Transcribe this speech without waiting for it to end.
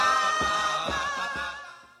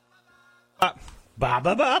Ba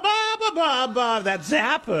ba ba ba ba ba ba. That's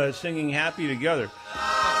Zappa singing "Happy Together."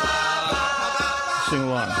 Sing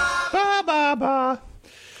along. Ba ba ba.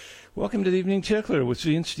 Welcome to the Evening Tickler with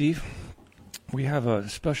Z and Steve. We have a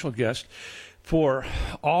special guest for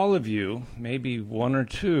all of you, maybe one or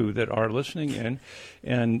two that are listening in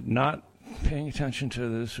and not paying attention to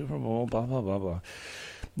the Super Bowl. Blah blah blah blah.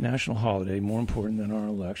 National holiday, more important than our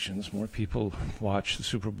elections. More people watch the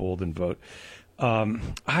Super Bowl than vote.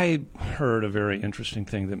 I heard a very interesting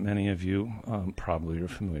thing that many of you probably are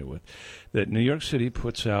familiar with, that New York City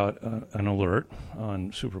puts out an alert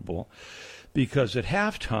on Super Bowl because at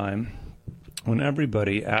halftime, when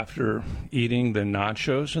everybody, after eating the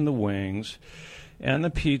nachos and the wings and the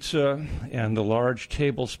pizza and the large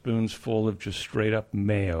tablespoons full of just straight-up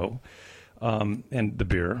mayo and the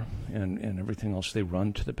beer and everything else, they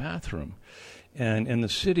run to the bathroom. And in the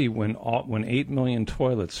city, when 8 million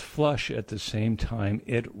toilets flush at the same time,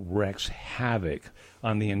 it wreaks havoc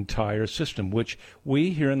on the entire system, which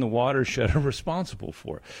we here in the watershed are responsible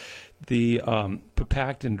for. The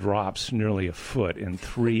Pepacton drops nearly a foot in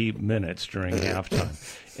 3 minutes during halftime,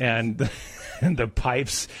 and the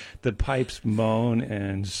pipes moan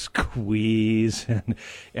and squeeze,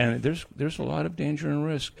 and there's a lot of danger and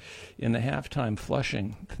risk in the halftime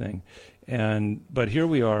flushing thing. But here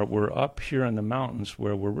we are. We're up here in the mountains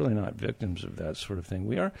where we're really not victims of that sort of thing.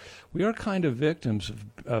 We are kind of victims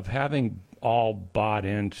of having all bought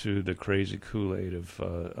into the crazy Kool-Aid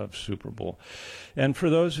of Super Bowl. And for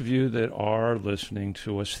those of you that are listening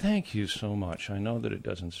to us, thank you so much. I know that it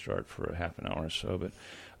doesn't start for a half an hour or so, but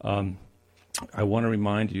I want to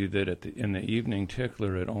remind you that in the Evening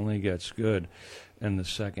Tickler, it only gets good in the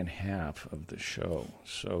second half of the show.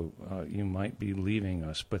 So you might be leaving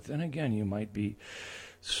us, but then again, you might be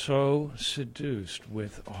so seduced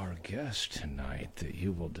with our guest tonight that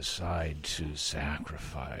you will decide to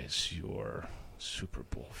sacrifice your Super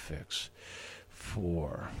Bowl fix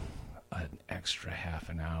for an extra half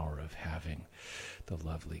an hour of having the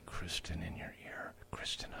lovely Kristin in your ear.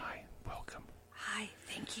 Kristin, hi, welcome. Hi,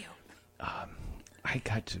 thank you. I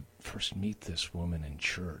got to first meet this woman in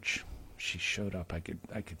church. She showed up. I could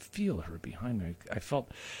feel her behind me. I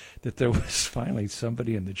felt that there was finally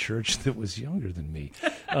somebody in the church that was younger than me.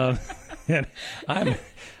 And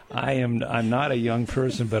I'm not a young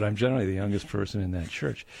person, but I'm generally the youngest person in that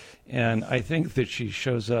church. And I think that she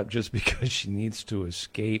shows up just because she needs to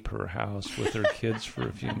escape her house with her kids for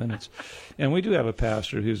a few minutes. And we do have a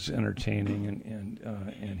pastor who's entertaining,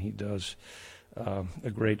 and he does a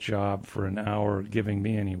great job for an hour, giving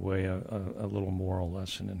me anyway a little moral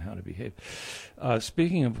lesson in how to behave.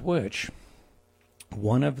 Speaking of which,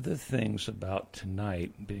 one of the things about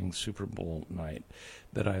tonight being Super Bowl night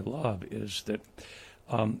that I love is that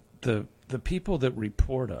the people that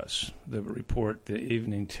report the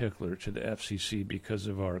Evening Tickler to the FCC because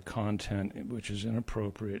of our content, which is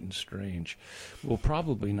inappropriate and strange, will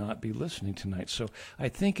probably not be listening tonight. So I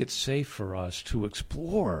think it's safe for us to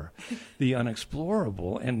explore the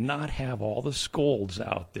unexplorable and not have all the scolds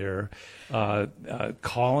out there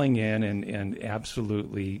calling in and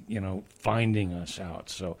absolutely, finding us out.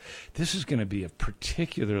 So this is going to be a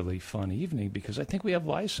particularly fun evening because I think we have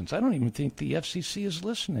license. I don't even think the FCC is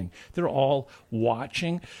listening. They're all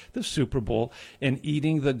watching the Super Bowl and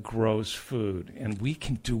eating the gross food. And we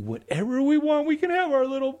can do whatever we want. We can have our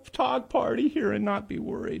little talk party here and not be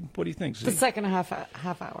worried. What do you think, Zeke? The second half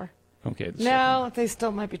hour. Okay. No, they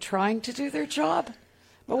still might be trying to do their job.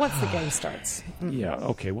 But once the game starts. Yeah,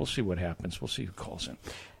 okay. We'll see what happens. We'll see who calls in.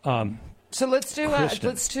 So let's do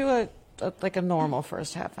a normal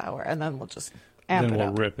first half hour, and then we'll just amp it up. Then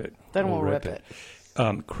we'll rip it. Then we'll rip it.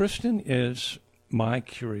 Kristin is my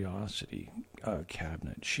curiosity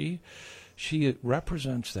cabinet. She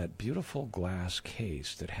represents that beautiful glass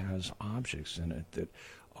case that has objects in it that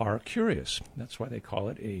are curious. That's why they call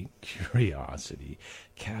it a curiosity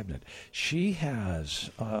cabinet. She has,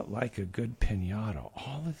 like a good piñata,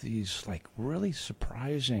 all of these like really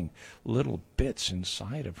surprising little bits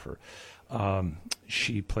inside of her.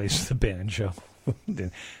 She plays the banjo,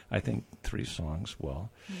 I think 3 songs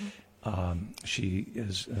well. Mm-hmm. She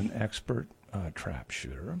is an expert trap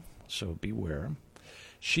shooter, so beware.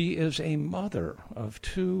 She is a mother of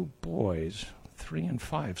 2 boys, 3 and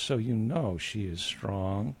 5, so she is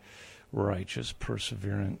strong, righteous,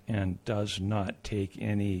 perseverant, and does not take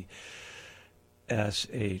any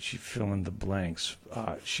SH, fill in the blanks.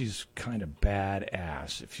 She's kind of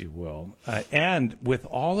badass, if you will. And with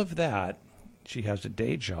all of that, She has a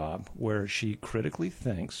day job where she critically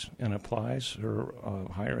thinks and applies her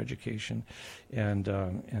higher education and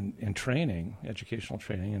training, educational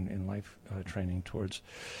training and life training towards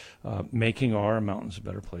making our mountains a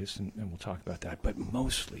better place, and we'll talk about that. But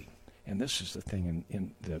mostly, and this is the thing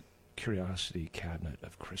in the curiosity cabinet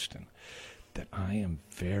of Kristin that I am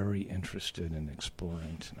very interested in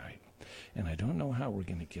exploring tonight. And I don't know how we're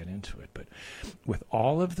going to get into it, but with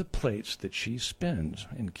all of the plates that she spins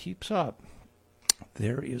and keeps up,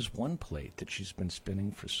 there is one plate that she's been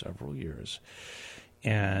spinning for several years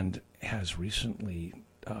and has recently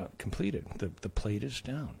completed. The plate is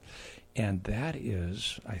down. And that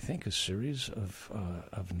is, I think, a series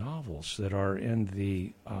of novels that are in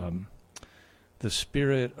the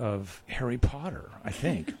spirit of Harry Potter, I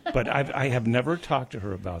think. But I have never talked to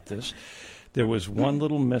her about this. There was one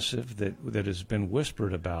little missive that has been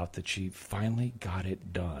whispered about that she finally got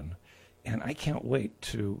it done. And I can't wait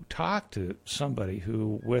to talk to somebody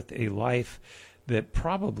who, with a life that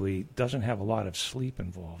probably doesn't have a lot of sleep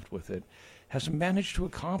involved with it, has managed to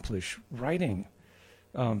accomplish writing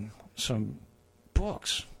some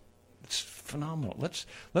books. It's phenomenal. Let's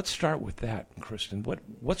start with that, Kristin.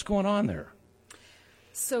 What's going on there?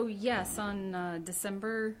 So yes, on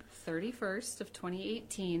December 31st of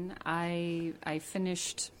 2018, I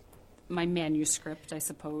finished my manuscript, I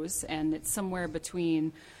suppose, and it's somewhere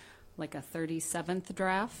between like a 37th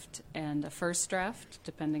draft and a first draft,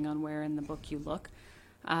 depending on where in the book you look.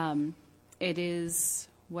 It is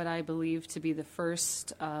what I believe to be the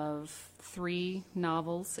first of 3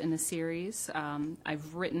 novels in a series.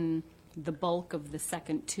 I've written the bulk of the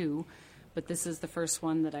second 2, but this is the first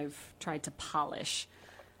one that I've tried to polish.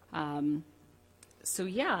 So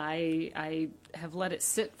yeah, I have let it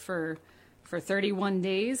sit for 31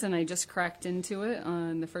 days, and I just cracked into it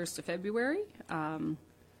on the 1st of February.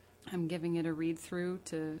 I'm giving it a read through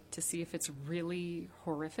to see if it's really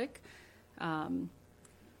horrific.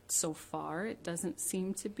 So far, it doesn't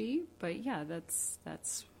seem to be, but yeah,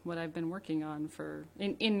 that's what I've been working on for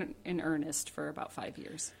in earnest for about 5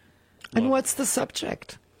 years. And what's the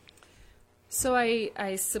subject? So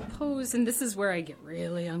I suppose, and this is where I get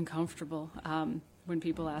really uncomfortable when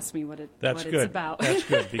people ask me what it's about. That's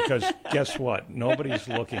good, because guess what? Nobody's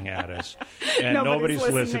looking at us, and nobody's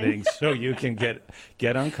listening, so you can get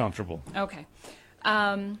uncomfortable. Okay.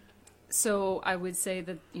 So I would say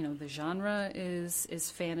that, the genre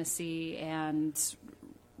is fantasy and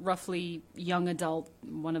roughly young adult.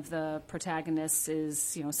 One of the protagonists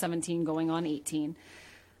is, 17 going on 18.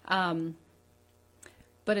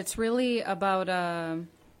 But it's really about a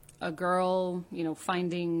girl,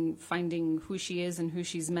 finding who she is and who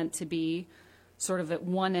she's meant to be, sort of at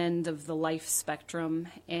one end of the life spectrum,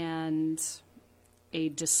 and a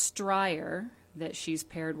destroyer that she's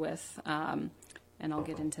paired with, and I'll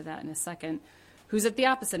get into that in a second, who's at the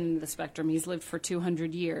opposite end of the spectrum. He's lived for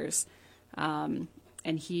 200 years, and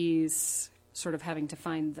he's sort of having to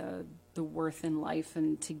find the worth in life,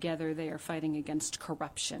 and together they are fighting against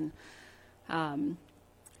corruption.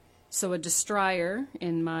 So a destroyer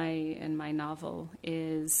in my novel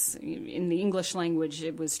is, in the English language,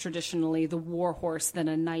 it was traditionally the war horse that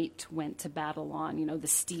a knight went to battle on, the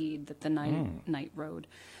steed that the knight rode.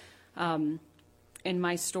 In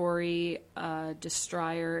my story,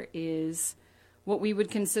 destroyer is what we would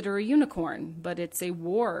consider a unicorn, but it's a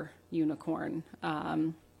war unicorn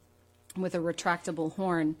with a retractable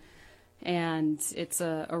horn. And it's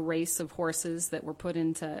a race of horses that were put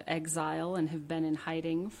into exile and have been in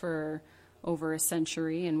hiding for over a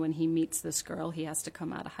century. And when he meets this girl, he has to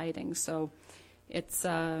come out of hiding. So it's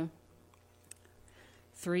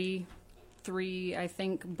three, I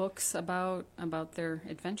think, books about their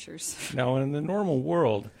adventures. Now, in the normal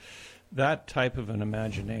world, that type of an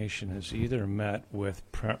imagination is either met with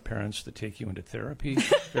parents that take you into therapy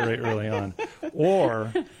very early on,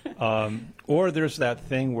 or there's that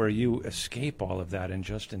thing where you escape all of that and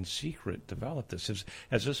just in secret develop this.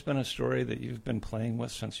 Has this been a story that you've been playing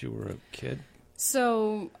with since you were a kid?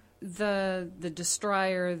 So the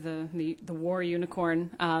destroyer, the war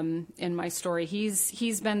unicorn, in my story,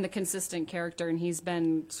 he's been the consistent character, and he's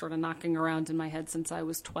been sort of knocking around in my head since I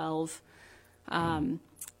was 12.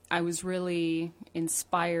 I was really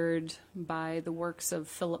inspired by the works of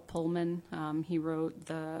Philip Pullman. He wrote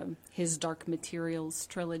his Dark Materials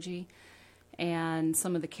trilogy, and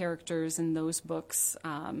some of the characters in those books,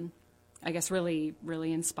 I guess, really,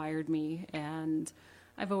 really inspired me. And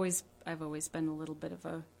I've always been a little bit of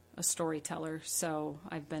a storyteller, so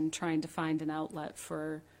I've been trying to find an outlet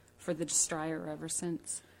for the destroyer ever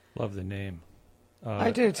since. Love the name.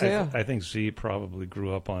 I do too. I think Z probably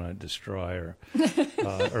grew up on a destroyer,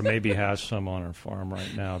 or maybe has some on her farm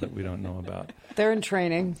right now that we don't know about. They're in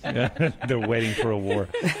training. They're waiting for a war.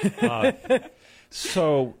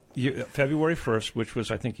 So February 1st, which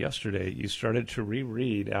was, I think, yesterday, you started to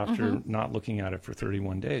reread after not looking at it for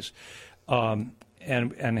 31 days.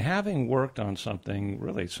 And having worked on something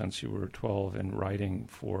really since you were 12 and writing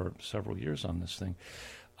for several years on this thing,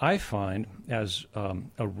 I find, as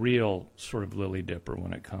a real sort of lily dipper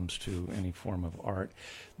when it comes to any form of art,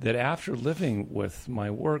 that after living with my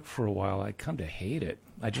work for a while, I come to hate it.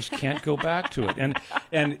 I just can't go back to it.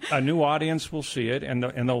 And a new audience will see it, and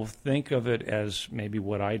they'll think of it as maybe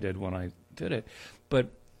what I did when I did it. But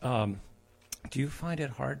do you find it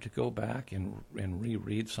hard to go back and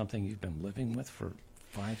reread something you've been living with for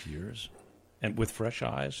 5 years, and with fresh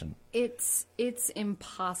eyes? And it's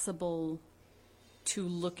impossible to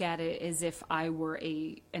look at it as if I were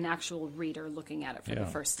an actual reader looking at it for the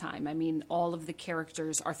first time. I mean, all of the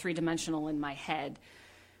characters are three-dimensional in my head.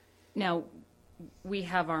 Now, we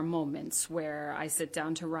have our moments where I sit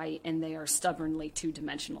down to write and they are stubbornly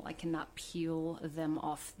two-dimensional. I cannot peel them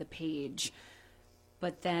off the page.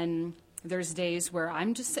 But then there's days where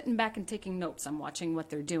I'm just sitting back and taking notes. I'm watching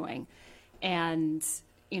what they're doing. And,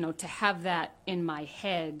 to have that in my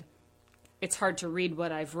head, it's hard to read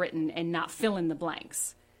what I've written and not fill in the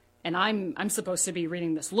blanks. And I'm supposed to be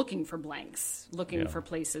reading this looking for blanks, looking for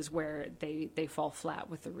places where they fall flat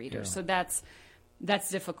with the reader. Yeah. So that's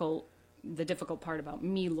difficult. The difficult part about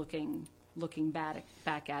me looking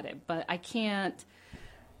back at it. But I can't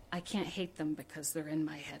hate them because they're in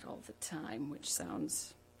my head all the time, which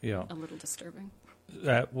sounds a little disturbing.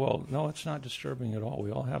 Well, no, it's not disturbing at all. We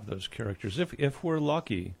all have those characters. If we're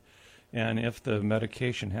lucky, and if the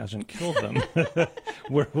medication hasn't killed them,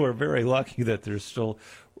 we're very lucky that they're still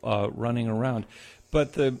running around.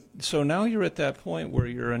 But so now you're at that point where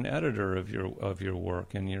you're an editor of your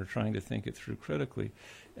work, and you're trying to think it through critically,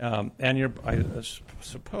 and you're, I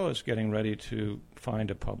suppose, getting ready to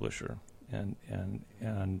find a publisher.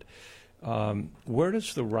 And where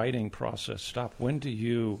does the writing process stop? When do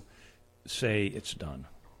you say it's done?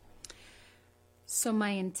 So my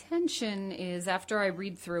intention is, after I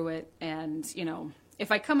read through it, and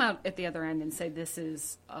if I come out at the other end and say this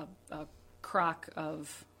is a crock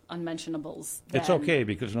of unmentionables, then... It's okay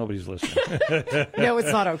because nobody's listening. No,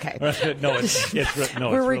 it's not okay. No,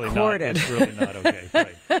 we're recorded. It's really not okay.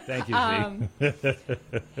 Right. Thank you,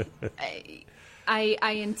 Z.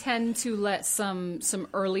 I intend to let some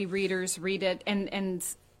early readers read it, and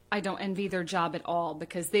I don't envy their job at all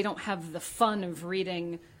because they don't have the fun of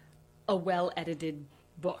reading a well-edited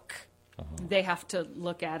book. They have to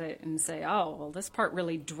look at it and say, oh, well, this part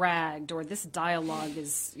really dragged, or this dialogue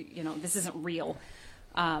is, this isn't real.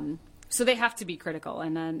 So they have to be critical,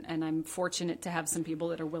 and I'm fortunate to have some people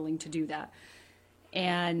that are willing to do that.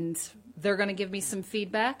 And they're going to give me some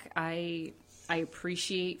feedback. I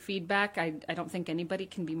appreciate feedback. I don't think anybody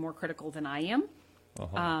can be more critical than I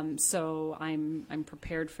am. So I'm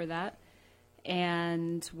prepared for that.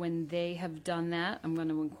 And when they have done that, I'm going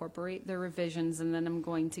to incorporate their revisions, and then I'm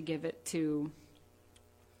going to give it to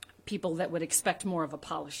people that would expect more of a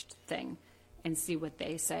polished thing and see what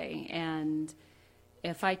they say. And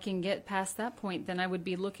if I can get past that point, then I would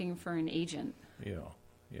be looking for an agent. Yeah.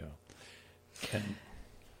 And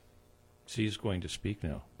she's going to speak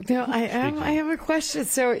now. No, I am. I have a question.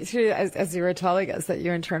 So, as you were telling us that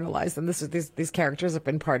you internalized them, these characters have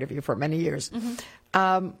been part of you for many years.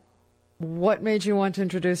 What made you want to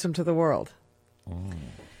introduce them to the world?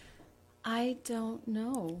 I don't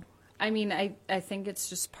know. I mean, I think it's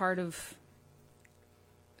just part of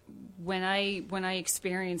when I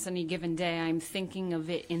experience any given day, I'm thinking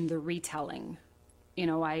of it in the retelling.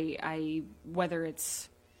 I whether it's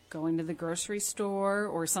going to the grocery store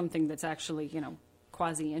or something that's actually,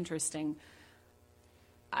 quasi interesting.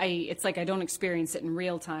 It's like I don't experience it in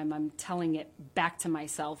real time. I'm telling it back to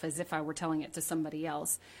myself as if I were telling it to somebody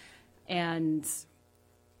else. And,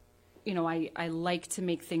 I like to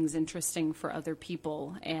make things interesting for other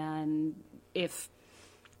people. And if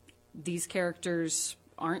these characters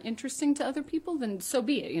aren't interesting to other people, then so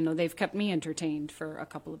be it. They've kept me entertained for a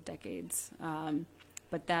couple of decades.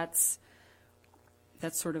 But that's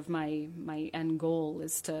sort of my end goal,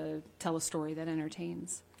 is to tell a story that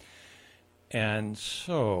entertains. And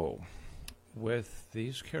so, with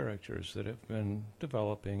these characters that have been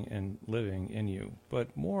developing and living in you, but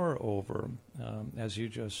moreover, as you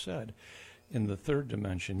just said, in the third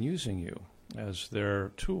dimension, using you as their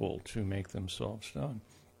tool to make themselves known,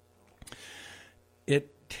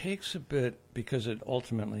 it takes a bit, because it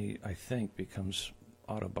ultimately, I think, becomes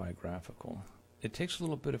autobiographical. it takes a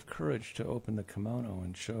little bit of courage to open the kimono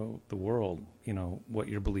and show the world, what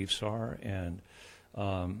your beliefs are and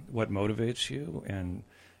what motivates you and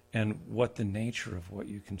what the nature of what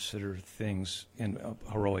you consider things in a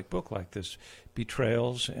heroic book like this,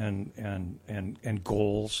 betrayals and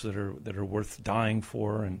goals that are worth dying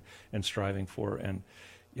for and striving for. And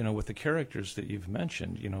with the characters that you've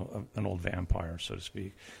mentioned, an old vampire, so to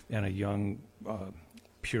speak, and a young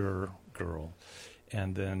pure girl,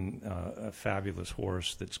 and then a fabulous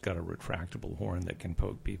horse that's got a retractable horn that can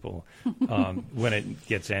poke people when it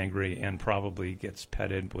gets angry, and probably gets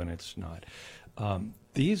petted when it's not.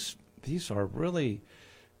 These are really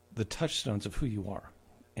the touchstones of who you are.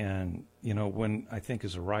 And, when I think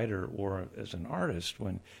as a writer or as an artist,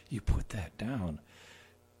 when you put that down,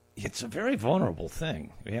 it's a very vulnerable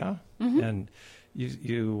thing, yeah? Mm-hmm. And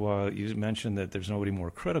you mentioned that there's nobody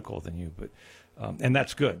more critical than you, but and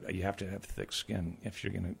that's good. You have to have thick skin if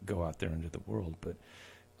you're going to go out there into the world. But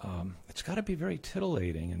it's got to be very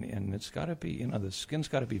titillating, and it's got to be, the skin's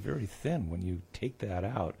got to be very thin when you take that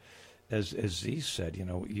out. As Z said,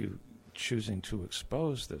 you choosing to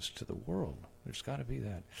expose this to the world. There's got to be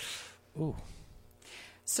that. Ooh.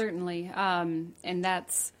 Certainly, and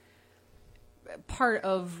that's part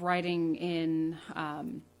of writing in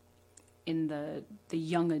the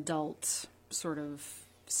young adult sort of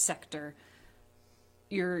sector.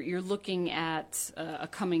 You're looking at a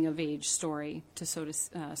coming of age story, so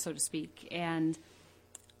to speak, and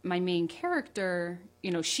my main character,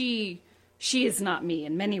 she is not me.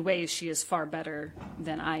 In many ways, she is far better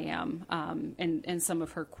than I am, and some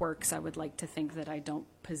of her quirks I would like to think that I don't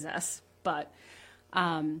possess. But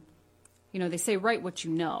they say write what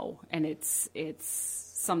you know, and it's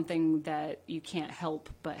something that you can't help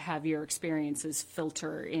but have your experiences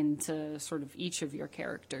filter into sort of each of your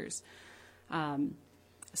characters.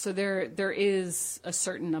 So there is a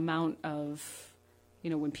certain amount of,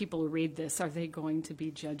 when people read this, are they going to be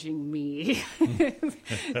judging me,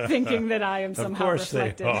 thinking that I am somehow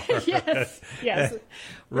reflected? Of course they are. yes. Which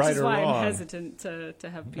right is or why wrong. I'm hesitant to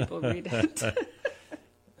have people read it.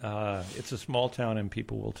 It's a small town and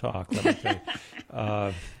people will talk, let me tell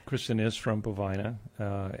you. Kristin is from Bovina,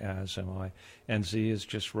 as am I, and Z is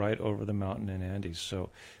just right over the mountain in Andes. So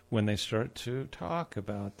when they start to talk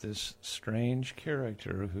about this strange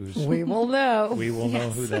character we will know. We will know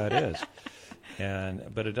who that is.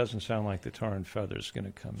 But it doesn't sound like the tar and feather is going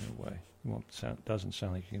to come your way. Doesn't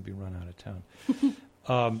sound like you're going to be run out of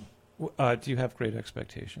town. Do you have great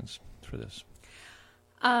expectations for this?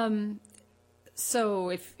 So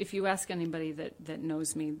if you ask anybody that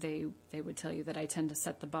knows me, they would tell you that I tend to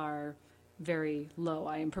set the bar very low.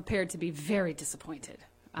 I am prepared to be very disappointed.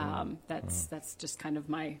 That's just kind of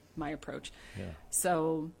my approach. Yeah.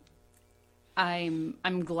 So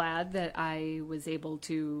I'm glad that I was able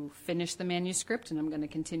to finish the manuscript, and I'm going to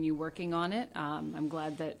continue working on it. I'm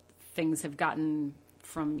glad that things have gotten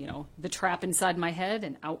from the trap inside my head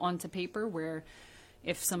and out onto paper, where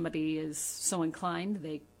if somebody is so inclined,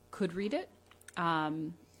 they could read it.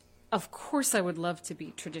 Of course, I would love to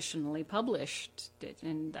be traditionally published,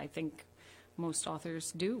 and I think most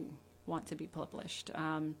authors do want to be published.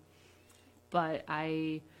 But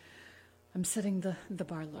I'm setting the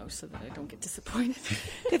bar low so that I don't get disappointed.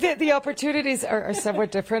 The opportunities are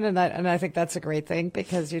somewhat different, and I think that's a great thing,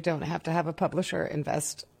 because you don't have to have a publisher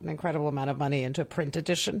invest an incredible amount of money into a print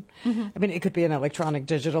edition. Mm-hmm. I mean, it could be an electronic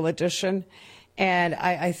digital edition, and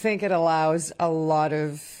I think it allows a lot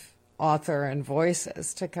of author and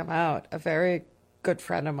voices to come out. A very good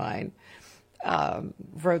friend of mine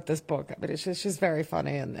wrote this book. I mean, she's very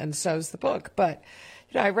funny, and so's the book. But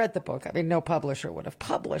I read the book. I mean, no publisher would have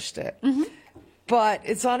published it. Mm-hmm. But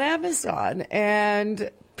it's on Amazon, and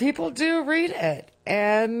people do read it,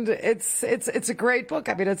 and it's a great book.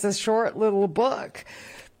 I mean, it's a short little book.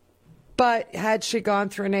 But had she gone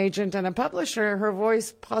through an agent and a publisher, her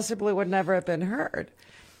voice possibly would never have been heard.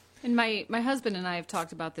 And my husband and I have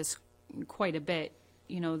talked about this quite a bit.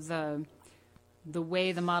 The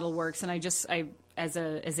way the model works, and I as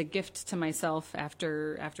a gift to myself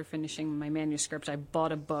after finishing my manuscript, I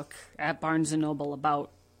bought a book at Barnes & Noble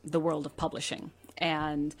about the world of publishing,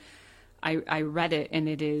 and I read it, and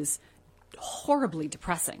it is horribly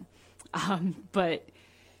depressing. But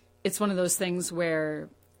it's one of those things where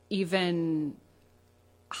even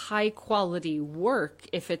high quality work,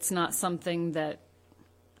 if it's not something that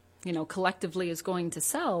collectively is going to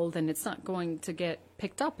sell, then it's not going to get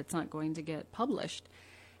picked up. It's not going to get published.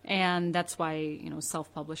 And that's why,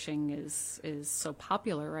 self-publishing is so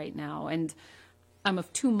popular right now. And I'm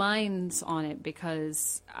of two minds on it,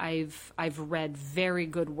 because I've read very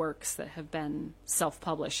good works that have been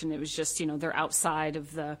self-published, and it was just, they're outside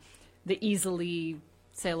of the easily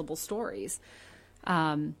saleable stories.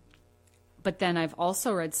 But then I've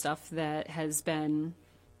also read stuff that has been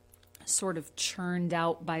sort of churned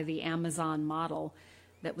out by the Amazon model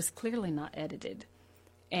that was clearly not edited.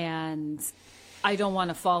 And I don't want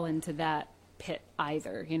to fall into that pit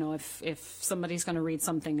either. You know, if somebody's going to read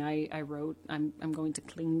something I wrote, I'm going to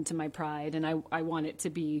cling to my pride, and I want it to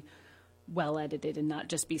be well edited and not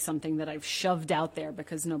just be something that I've shoved out there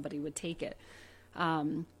because nobody would take it.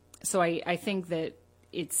 So I think that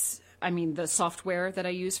the software that I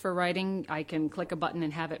use for writing, I can click a button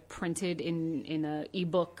and have it printed in an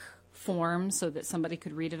ebook form so that somebody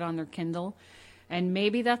could read it on their Kindle. And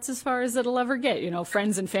maybe that's as far as it'll ever get, you know,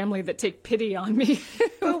 friends and family that take pity on me.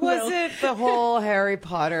 But was it the whole Harry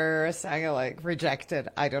Potter saga, like, rejected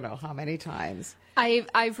I don't know how many times?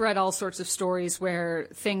 I've read all sorts of stories where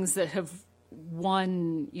things that have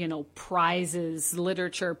won, you know, prizes,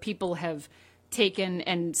 literature, people have taken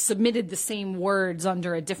and submitted the same words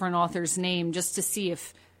under a different author's name just to see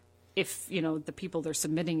if you know, the people they're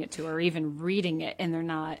submitting it to are even reading it, and they're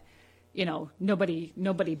not. You know,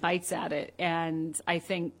 nobody bites at it. And I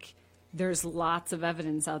think there's lots of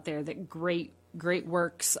evidence out there that great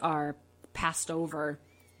works are passed over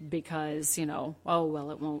because, you know,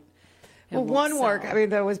 it won't. One sell. work, I mean,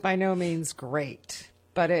 that was by no means great,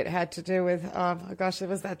 but it had to do with, there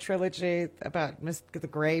was that trilogy about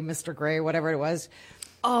Mr. Gray, whatever it was.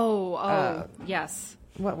 Yes.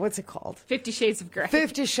 What's it called? 50 Shades of Grey.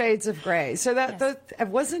 50 Shades of Grey. So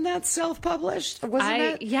wasn't that self-published?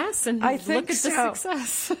 Yes, and I think look at the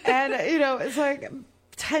success. And, you know, it's like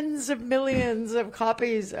tens of millions of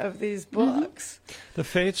copies of these books. The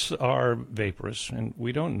fates are vaporous, and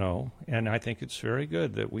we don't know. And I think it's very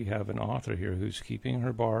good that we have an author here who's keeping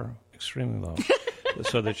her bar extremely low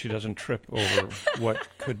so that she doesn't trip over what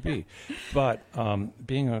could be. But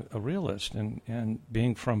being a realist and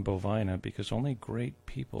being from Bovina, because only great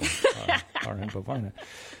people are in Bovina,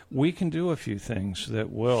 we can do a few things that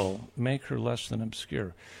will make her less than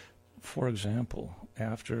obscure. For example,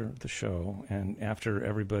 after the show and after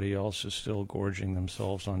everybody else is still gorging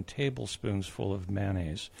themselves on tablespoons full of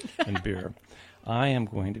mayonnaise and beer, I am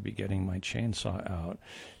going to be getting my chainsaw out,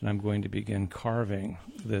 and I'm going to begin carving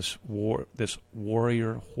this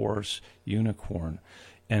warrior horse unicorn.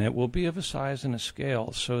 And it will be of a size and a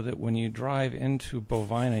scale so that when you drive into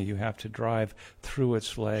Bovina, you have to drive through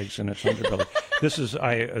its legs and its underbelly. This is,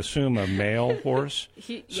 I assume, a male horse.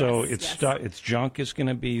 So its junk is going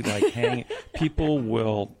to be like hanging. People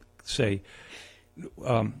will say,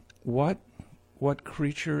 what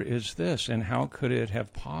creature is this, and how could it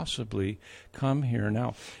have possibly come here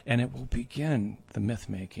now? And it will begin the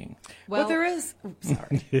myth-making. Well, there is...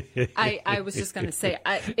 Sorry. I was just going to say,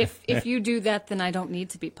 if you do that, then I don't need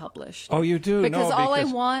to be published. Oh, you do? Because all I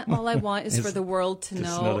want is for the world to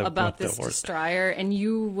know about this destroyer, and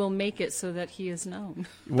you will make it so that he is known.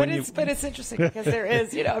 But it's interesting because there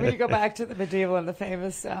is, you know, I mean, you go back to the medieval and the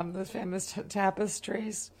famous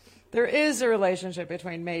tapestries. There is a relationship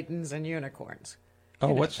between maidens and unicorns.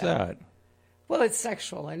 Oh, what's that? Well, it's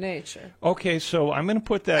sexual in nature. Okay, so I'm going to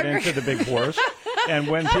put that into the big horse. And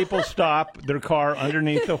when people stop their car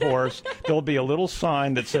underneath the horse, there'll be a little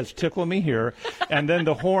sign that says, "Tickle me here." And then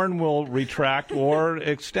the horn will retract or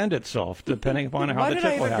extend itself, depending upon how the tickle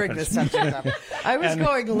happens. Why did I even bring this subject up? I was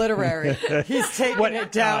going literary. He's taking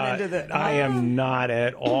it down into the... I am not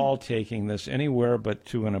at all taking this anywhere but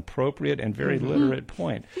to an appropriate and very literate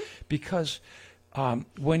point. Because...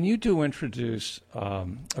 when you do introduce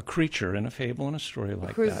a creature in a fable and a story like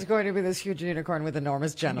that... Who's going to be this huge unicorn with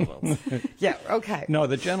enormous genitals? Yeah, okay. No,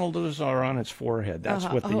 the genitals are on its forehead. That's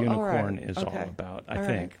what the unicorn is all about, I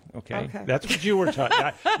think. Okay? That's what you were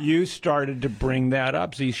talking You started to bring that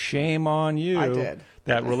up. See, shame on you. I did.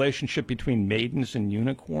 That relationship between maidens and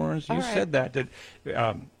unicorns. You said that.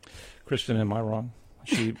 Kristin, am I wrong?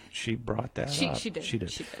 She brought that up. She did. She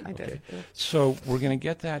did. I did. So we're going to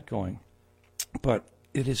get that going. But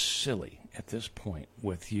it is silly at this point,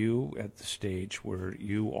 with you at the stage where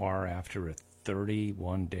you are after a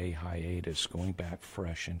 31-day hiatus, going back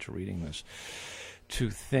fresh into reading this, to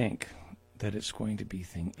think that it's going to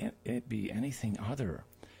be anything other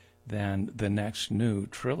than the next new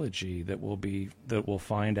trilogy that will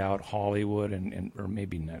find out Hollywood and or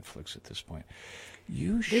maybe Netflix at this point.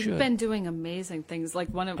 They've been doing amazing things. Like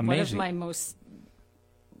one of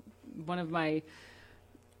my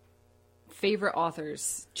favorite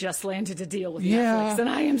authors just landed a deal with Netflix, and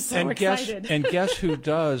I am so excited. And guess who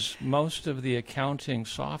does most of the accounting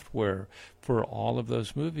software for all of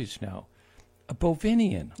those movies now? A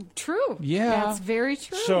Bovinian. True. Yeah. That's very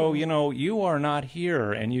true. So, you know, you are not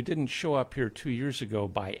here, and you didn't show up here 2 years ago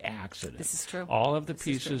by accident. This is true. All of the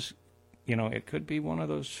pieces it could be one of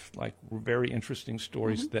those like very interesting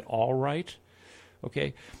stories that I'll write,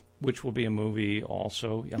 okay, which will be a movie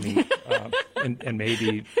also. I mean, and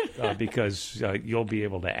maybe because you'll be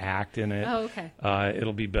able to act in it. Oh, okay.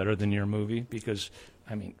 It'll be better than your movie because,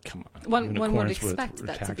 I mean, come on. One would unicorns expect with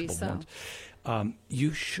that to be retractable so. ones.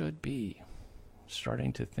 You should be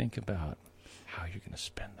starting to think about how you're going to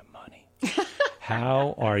spend the money.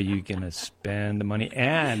 How are you going to spend the money?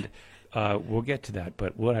 And we'll get to that.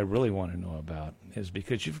 But what I really want to know about is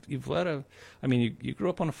because you've led you grew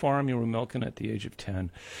up on a farm. You were milking at the age of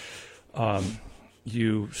 10.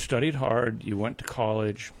 You studied hard. You went to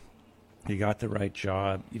college. You got the right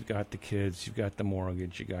job. You've got the kids. You've got the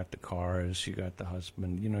mortgage. You got the cars. You got the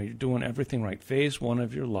husband. You're doing everything right. Phase one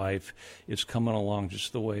of your life is coming along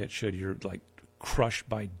just the way it should. You're like crushed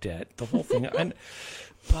by debt, the whole thing.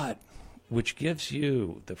 But which gives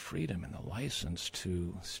you the freedom and the license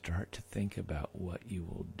to start to think about what you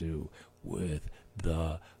will do with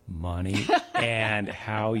the money and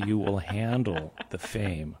how you will handle the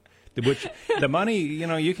fame. Which the money,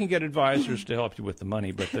 you can get advisors to help you with the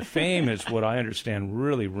money, but the fame is what I understand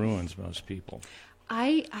really ruins most people.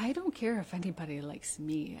 I don't care if anybody likes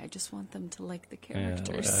me. I just want them to like the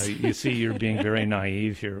characters. You see, you're being very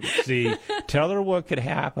naive here. See, tell her what could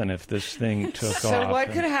happen if this thing took off. So what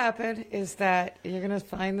could happen is that you're going to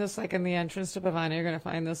find this, like in the entrance to Bavana, you're going to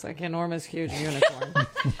find this like enormous, huge unicorn.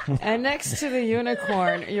 And next to the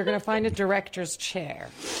unicorn, you're going to find a director's chair.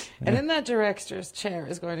 And in that director's chair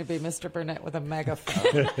is going to be Mr. Burnett with a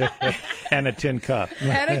megaphone. And a tin cup.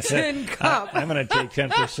 And a tin cup. I'm going to take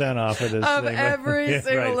 10% off of this of thing. Every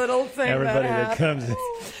single little thing Everybody that comes in.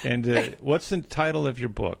 And what's the title of your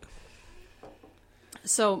book?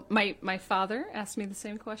 So my father asked me the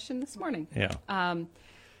same question this morning. Yeah.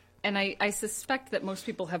 And I suspect that most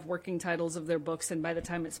people have working titles of their books, and by the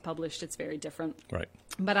time it's published, it's very different. Right.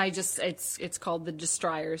 But it's called The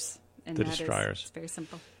Destroyers. And The Destroyers. It's very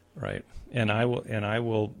simple. Right. And I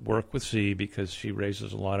will work with Z because she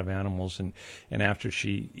raises a lot of animals, and after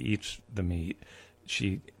she eats the meat,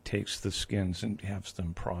 she takes the skins and has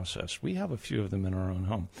them processed. We have a few of them in our own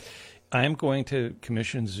home. I am going to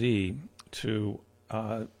commission Z to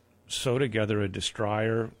sew together a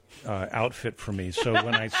destroyer outfit for me. So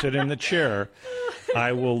when I sit in the chair,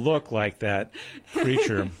 I will look like that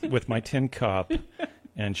creature with my tin cup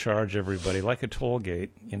and charge everybody like a toll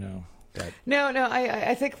gate, That. No,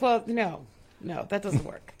 I think, no, that doesn't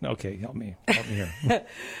work. Okay, help me here.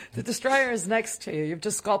 The destroyer is next to you. You've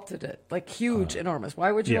just sculpted it, like huge, enormous.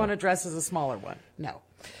 Why would you want to dress as a smaller one? No.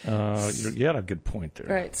 You had a good point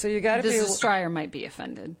there. Right, so you got to be... The destroyer might be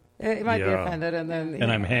offended. It might be offended, and then...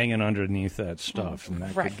 And I'm hanging underneath that stuff, and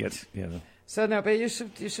that could get... So, no, but you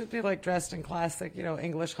should be, like, dressed in classic,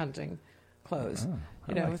 English hunting clothes.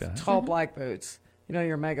 Like with that. tall black boots,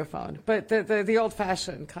 your megaphone. But the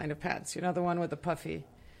old-fashioned kind of pants, the one with the puffy...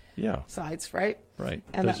 sides, right? Right.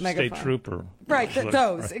 And the that megaphone. State Trooper. Right,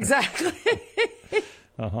 those, right. Exactly.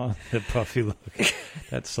 The puffy look.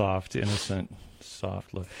 That soft, innocent,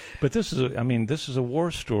 soft look. But this is a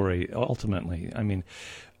war story, ultimately.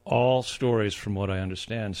 All stories, from what I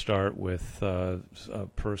understand, start with a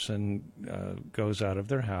person goes out of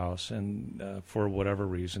their house and for whatever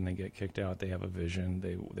reason they get kicked out. They have a vision.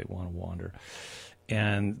 They want to wander.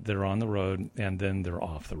 And they're on the road, and then they're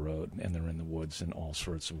off the road, and they're in the woods, and all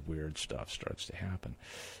sorts of weird stuff starts to happen.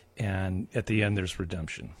 And at the end, there's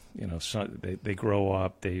redemption. So they grow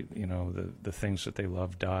up. They, the things that they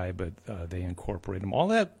love die, but they incorporate them. All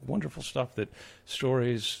that wonderful stuff that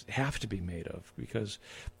stories have to be made of, because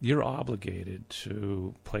you're obligated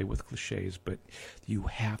to play with cliches, but you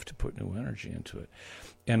have to put new energy into it.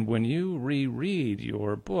 And when you reread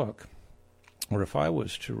your book, or if I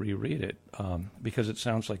was to reread it, because it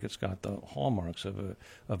sounds like it's got the hallmarks of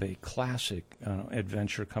a classic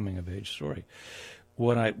adventure coming-of-age story,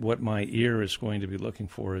 what my ear is going to be looking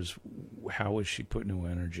for is how would she put new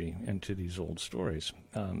energy into these old stories?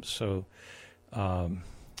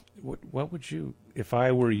 What would you, if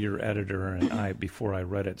I were your editor and I, before I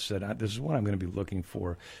read it, said, this is what I'm going to be looking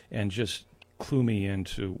for, and just clue me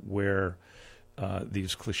into where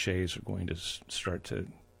these cliches are going to start to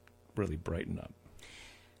really brighten up?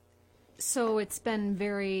 So it's been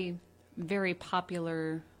very, very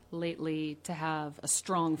popular lately to have a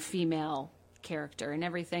strong female character, and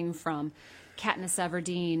everything from Katniss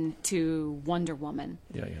Everdeen to Wonder Woman.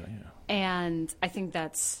 Yeah. And I think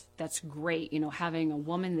that's great, having a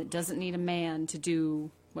woman that doesn't need a man to do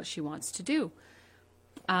what she wants to do.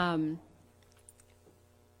 And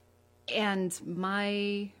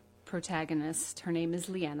my protagonist, her name is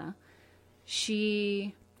Leanna.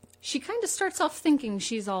 She she kind of starts off thinking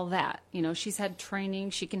she's all that. You know, she's had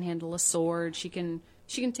training, she can handle a sword, she can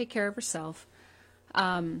take care of herself.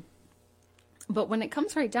 But when it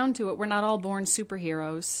comes right down to it, we're not all born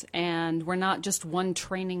superheroes, and we're not just one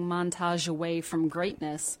training montage away from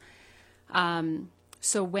greatness.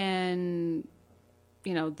 So when,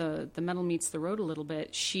 you know, the metal meets the road a little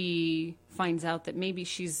bit, she finds out that maybe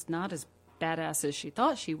she's not as badass as she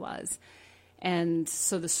thought she was. And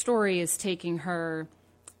so the story is taking her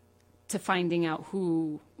to finding out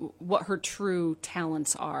what her true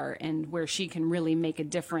talents are and where she can really make a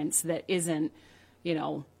difference that isn't, you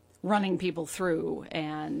know, running people through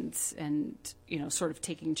and you know, sort of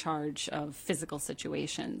taking charge of physical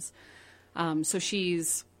situations. So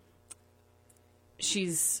she's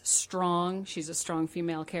strong. She's a strong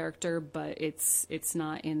female character, but it's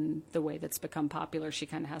not in the way that's become popular. She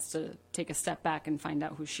kind of has to take a step back and find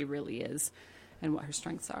out who she really is and what her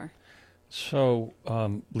strengths are. So,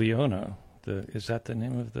 Leona, is that the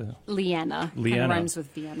name of the... Leanna. Kind of rhymes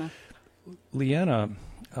with Vienna. Leanna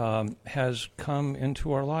has come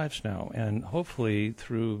into our lives now, and hopefully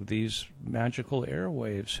through these magical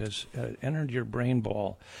airwaves has entered your brain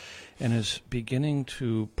ball and is beginning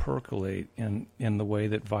to percolate in the way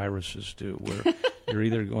that viruses do, where you're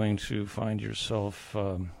either going to find yourself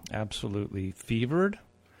absolutely fevered,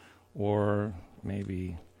 or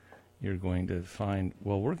maybe you're going to find,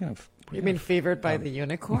 well, we're going to... You mean fevered by the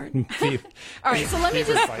unicorn? All right, so let me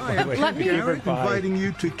just... inviting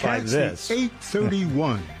you to catch the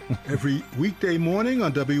 831 every weekday morning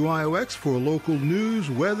on WIOX for local news,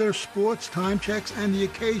 weather, sports, time checks, and the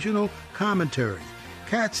occasional commentary.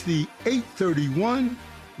 Catch the 831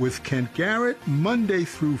 with Kent Garrett Monday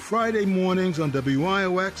through Friday mornings on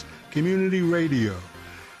WIOX Community Radio.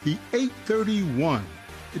 The 831.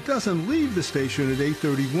 It doesn't leave the station at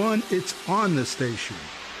 8:31, it's on the station.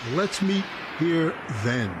 Let's meet here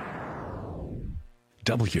then.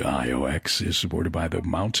 WIOX is supported by the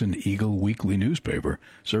Mountain Eagle Weekly newspaper,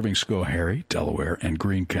 serving Schoharie, Delaware, and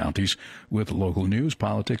Greene counties with local news,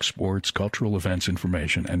 politics, sports, cultural events,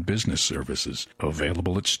 information, and business services.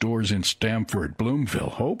 Available at stores in Stamford,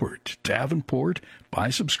 Bloomfill, Hobart, Davenport, by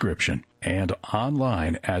subscription, and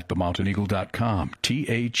online at themountaineagle.com.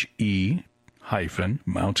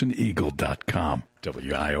 THE-mountaineagle.com.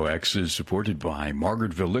 WIOX is supported by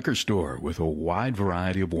Margaretville Liquor Store with a wide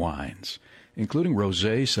variety of wines, including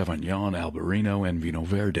Rosé, Sauvignon, Albarino, and Vino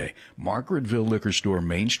Verde. Margaretville Liquor Store,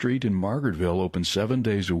 Main Street in Margaretville, open 7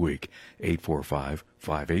 days a week,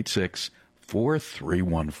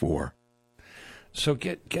 845-586-4314. So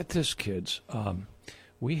get this, kids.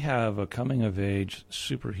 We have a coming-of-age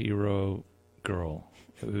superhero girl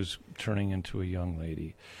who's turning into a young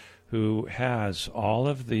lady, who has all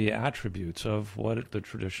of the attributes of what the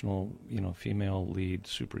traditional, you know, female lead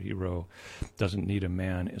superhero doesn't need a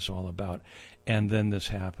man is all about. And then this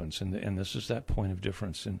happens, and this is that point of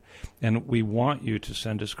difference. And we want you to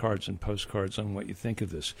send us cards and postcards on what you think of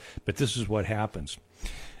this. But this is what happens.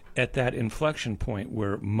 At that inflection point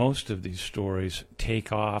where most of these stories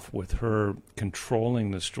take off with her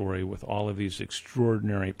controlling the story with all of these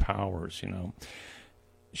extraordinary powers, you know,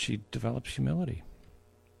 she develops humility.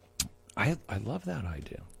 I love that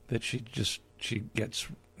idea, that she gets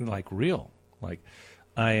like real, like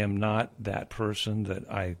I am not that person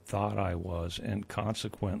that I thought I was, and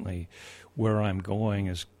consequently where I'm going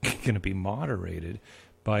is going to be moderated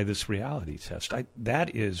by this reality test.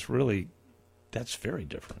 That's very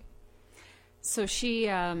different. So she,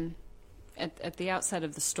 at the outset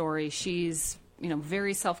of the story, she's, you know,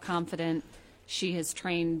 very self-confident. She has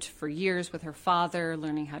trained for years with her father,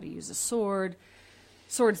 learning how to use a sword.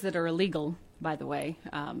 Swords that are illegal, by the way,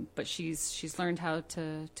 but she's learned how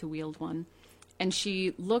to wield one. And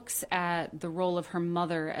she looks at the role of her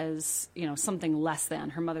mother as, you know, something less than.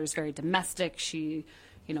 Her mother is very domestic. She,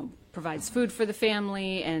 you know, provides food for the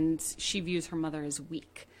family, and she views her mother as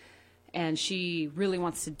weak. And she really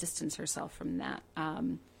wants to distance herself from that.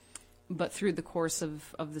 But through the course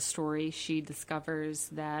of the story, she discovers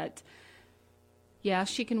that, yeah,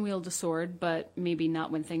 she can wield a sword, but maybe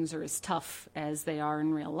not when things are as tough as they are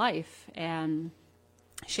in real life. And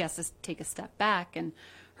she has to take a step back, and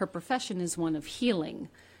her profession is one of healing,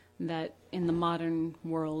 that in the modern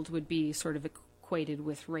world would be sort of equated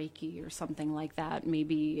with Reiki or something like that.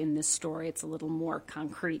 Maybe in this story it's a little more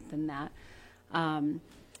concrete than that.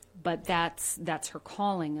 But that's her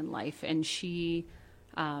calling in life, and she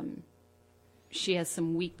has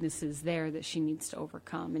some weaknesses there that she needs to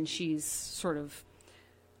overcome, and she's sort of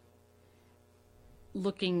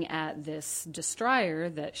looking at this destroyer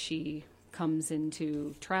that she comes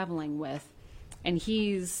into traveling with, and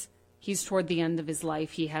he's he's toward the end of his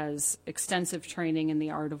life. He has extensive training in the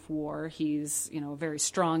art of war. He's, a very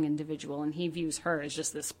strong individual, and he views her as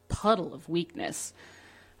just this puddle of weakness.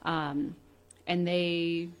 And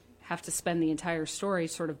they have to spend the entire story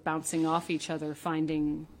sort of bouncing off each other,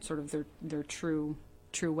 finding sort of their true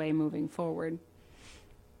way moving forward.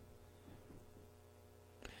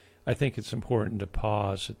 I think it's important to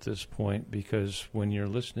pause at this point, because when you're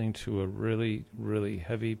listening to a really, really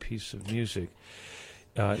heavy piece of music,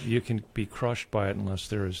 you can be crushed by it unless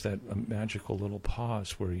there is that magical little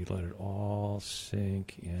pause where you let it all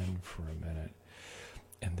sink in for a minute,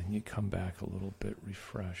 and then you come back a little bit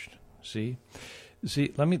refreshed. See,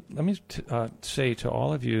 let me say to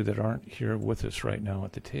all of you that aren't here with us right now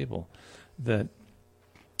at the table that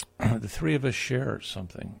the three of us share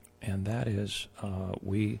something, and that is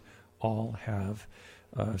we all have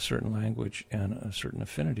a certain language and a certain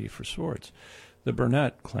affinity for swords. The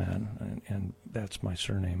Burnett clan, and that's my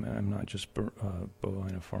surname. I'm not just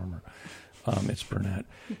bovine farmer. It's Burnett.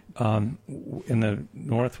 In the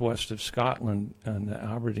northwest of Scotland, in the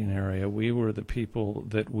Aberdeen area, we were the people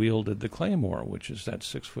that wielded the claymore, which is that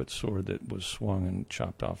 6-foot sword that was swung and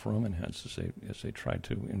chopped off Roman heads as they tried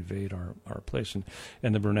to invade our place.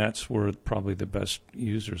 And the Burnetts were probably the best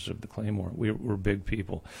users of the claymore. We're big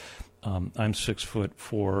people. I'm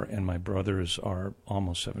 6'4", and my brothers are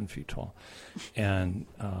almost 7 feet tall. And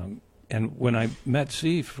when I met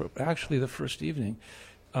Z, actually the first evening,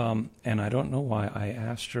 and I don't know why, I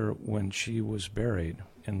asked her when she was buried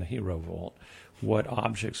in the hero vault, what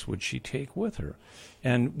objects would she take with her?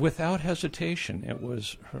 And without hesitation, it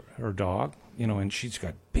was her dog, and she's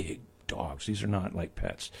got big dogs. These are not like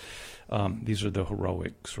pets. These are the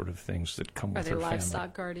heroic sort of things that come with her family. Are they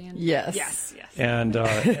livestock guardian? Yes.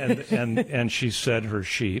 And she said her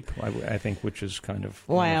sheep, I think, which is kind of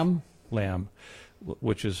lamb,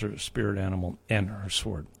 which is her spirit animal, and her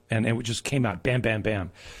sword. And it just came out, bam, bam,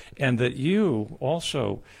 bam. And that you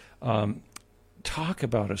also talk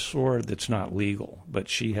about a sword that's not legal, but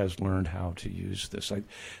she has learned how to use this.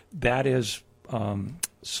 That is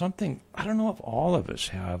something, I don't know if all of us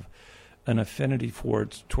have an affinity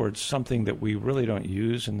towards something that we really don't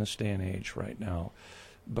use in this day and age right now,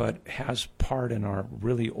 but has part in our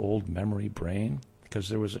really old memory brain. Because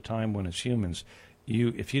there was a time when, as humans,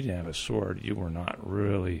 if you didn't have a sword, you were not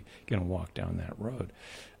really going to walk down that road.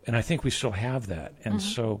 And I think we still have that. And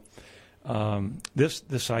so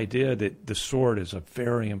this idea that the sword is a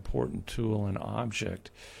very important tool and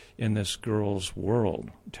object in this girl's world.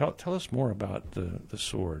 Tell us more about the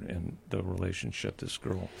sword and the relationship this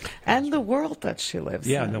girl has. And the world that she lives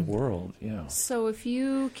in. Yeah, and the world, yeah. So if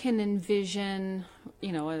you can envision,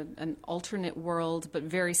 an alternate world, but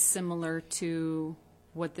very similar to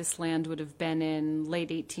what this land would have been in late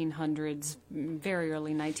 1800s, very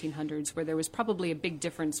early 1900s, where there was probably a big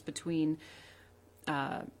difference between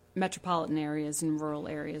metropolitan areas and rural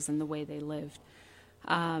areas and the way they lived.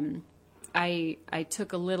 I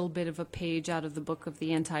took a little bit of a page out of the book of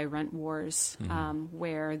the Anti-Rent Wars,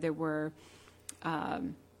 where there were,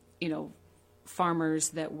 farmers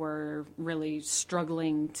that were really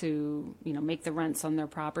struggling to, make the rents on their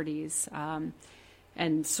properties,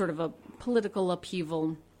 and sort of a political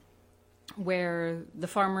upheaval where the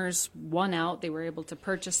farmers won out. They were able to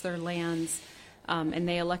purchase their lands, and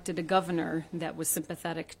they elected a governor that was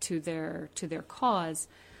sympathetic to their cause.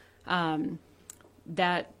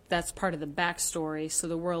 That's part of the backstory. So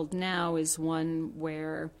the world now is one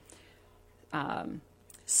where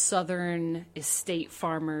southern estate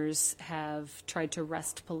farmers have tried to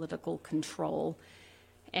wrest political control,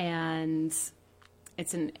 and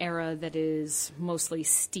it's an era that is mostly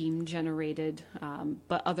steam generated,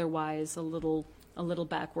 but otherwise a little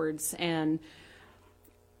backwards. And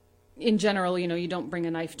in general, you don't bring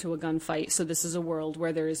a knife to a gunfight. So this is a world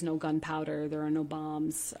where there is no gunpowder, there are no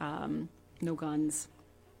bombs, no guns.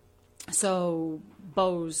 So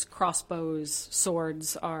bows, crossbows,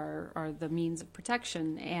 swords are the means of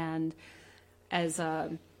protection, and as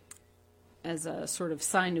a sort of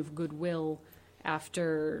sign of goodwill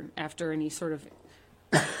after any sort of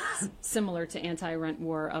similar to anti-rent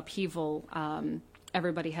war upheaval,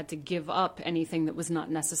 everybody had to give up anything that was not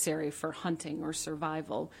necessary for hunting or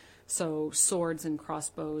survival. So swords and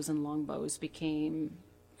crossbows and longbows became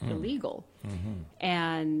illegal,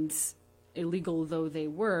 and illegal though they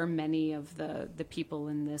were, many of the people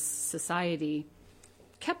in this society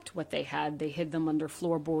kept what they had. They hid them under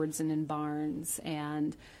floorboards and in barns,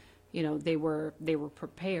 and they were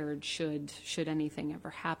prepared should anything ever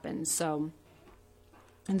happen. So,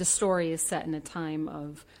 and the story is set in a time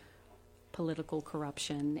of political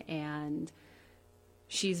corruption, and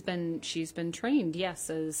she's been trained, yes,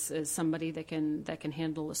 as somebody that can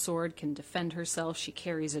handle a sword, can defend herself. She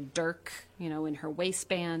carries a dirk, in her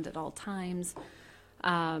waistband at all times.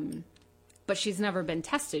 But she's never been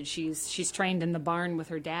tested. She's trained in the barn with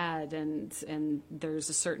her dad, and there's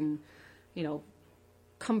a certain,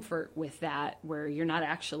 comfort with that, where you're not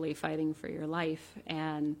actually fighting for your life.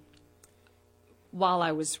 And while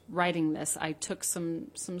I was writing this, I took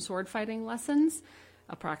some sword fighting lessons,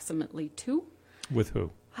 approximately 2. With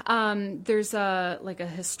who? There's a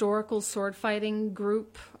historical sword fighting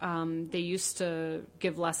group. They used to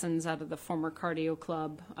give lessons out of the former cardio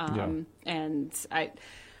club, and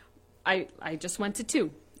I just went to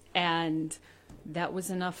 2, and that was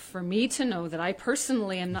enough for me to know that I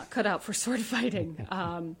personally am not cut out for sword fighting.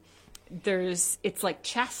 It's like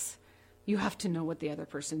chess. You have to know what the other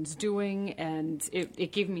person's doing, and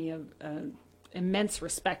it gave me a immense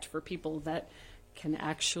respect for people that can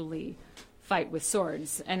actually fight with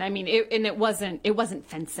swords. And I mean, it wasn't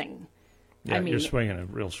fencing. Yeah, you're swinging a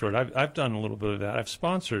real sword. I've done a little bit of that. I've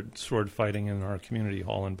sponsored sword fighting in our community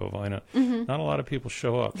hall in Bovina. Mm-hmm. Not a lot of people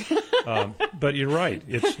show up. But you're right.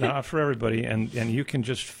 It's not for everybody, and you can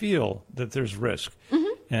just feel that there's risk.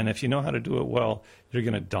 Mm-hmm. And if you know how to do it well, you're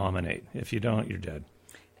going to dominate. If you don't, you're dead.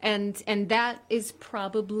 And that is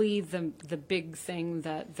probably the big thing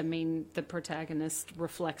that the protagonist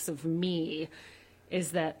reflects of me,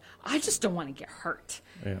 is that I just don't want to get hurt.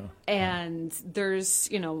 Yeah. And there's,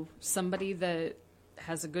 somebody that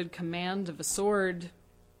has a good command of a sword.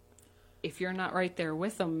 If you're not right there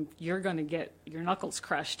with them, you're going to get your knuckles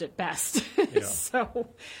crushed at best. Yeah.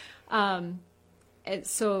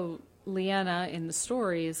 So Leanna in the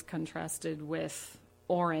story is contrasted with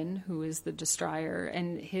Oren, who is the Destrier,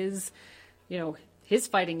 and his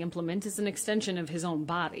fighting implement is an extension of his own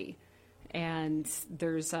body. And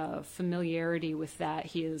there's a familiarity with that.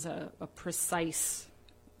 He is a precise,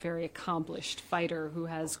 very accomplished fighter who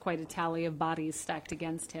has quite a tally of bodies stacked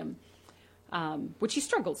against him, which he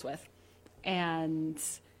struggles with. And,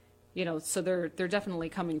 so they're definitely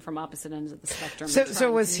coming from opposite ends of the spectrum. So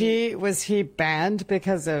was he banned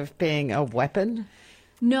because of being a weapon?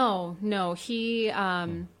 No.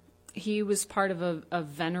 He was part of a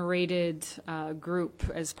venerated group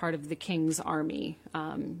as part of the king's army.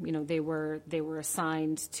 They were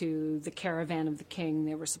assigned to the caravan of the king.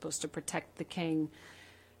 They were supposed to protect the king.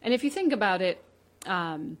 And if you think about it,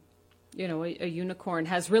 a unicorn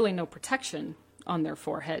has really no protection on their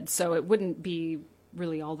forehead, so it wouldn't be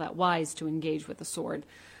really all that wise to engage with a sword.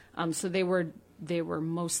 So they were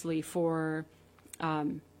mostly for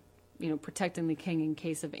protecting the king in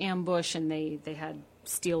case of ambush, and they had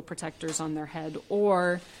steel protectors on their head,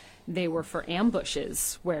 or they were for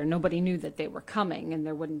ambushes where nobody knew that they were coming and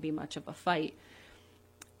there wouldn't be much of a fight.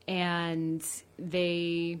 And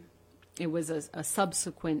it was a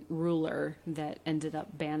subsequent ruler that ended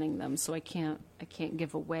up banning them, so I can't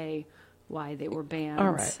give away why they were banned.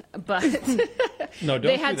 All right. But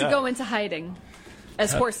they had to go into hiding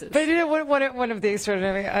as horses. But one of the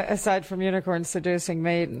extraordinary, aside from unicorns seducing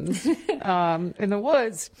maidens in the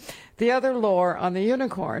woods, the other lore on the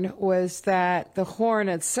unicorn was that the horn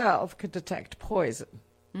itself could detect poison.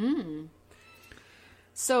 Mm.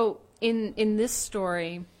 So in this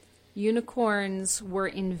story, unicorns were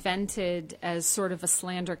invented as sort of a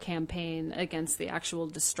slander campaign against the actual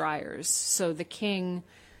Destriers. So the king,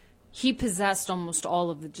 he possessed almost all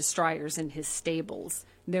of the Destriers in his stables.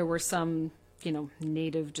 There were some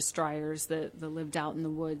native Destriers that lived out in the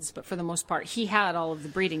woods, but for the most part, he had all of the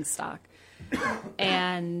breeding stock.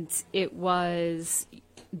 And it was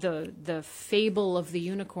the fable of the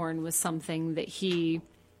unicorn was something that he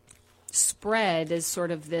spread as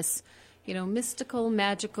sort of this, mystical,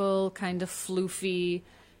 magical, kind of floofy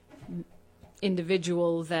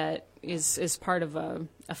individual that is part of a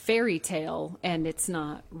fairy tale, and it's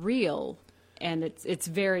not real. And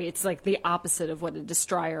it's like the opposite of what a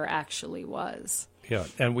Destrier actually was. Yeah,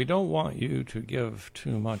 and we don't want you to give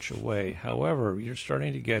too much away. However, you're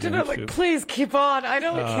starting to get into... please keep on. I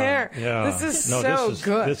don't care. Yeah. This is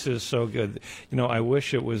good. This is so good. I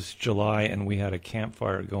wish it was July and we had a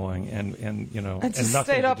campfire going and I just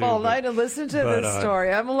stayed up all night and listened to this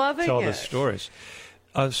story. I'm loving it. Tell the stories.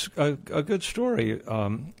 A good story,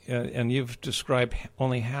 and you've described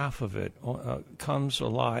only half of it, comes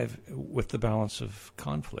alive with the balance of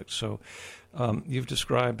conflict. So you've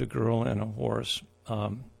described a girl and a horse,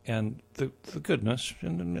 and the goodness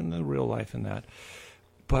and the real life in that.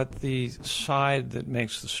 But the side that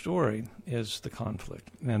makes the story is the conflict.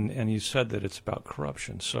 And you said that it's about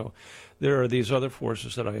corruption. So there are these other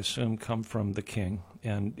forces that I assume come from the king.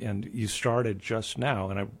 And you started just now,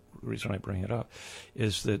 and I reason I bring it up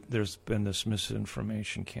is that there's been this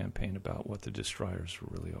misinformation campaign about what the destroyers were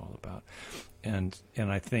really all about. And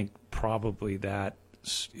I think probably that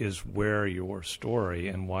is where your story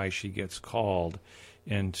and why she gets called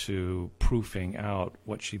into proofing out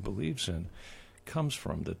what she believes in comes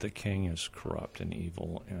from, that the king is corrupt and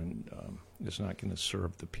evil and is not going to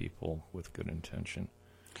serve the people with good intention.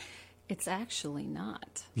 It's actually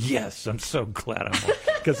not. Yes, I'm so glad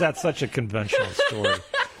because that's such a conventional story.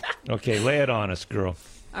 Okay, lay it on us, girl.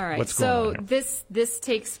 All right. What's going on here? This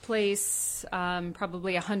takes place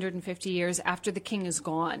probably 150 years after the king is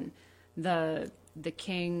gone. The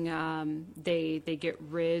king they get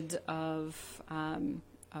rid of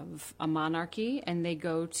a monarchy, and they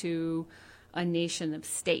go to a nation of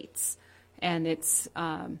states, and it's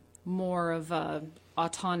more of a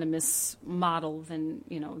autonomous model than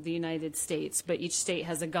the United States. But each state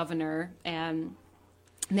has a governor, and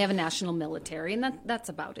they have a national military, and that's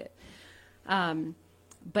about it.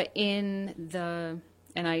 But I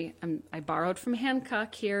borrowed from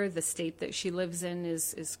Hancock here. The state that she lives in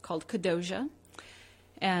is called Kadoja.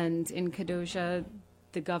 And in Kadoja,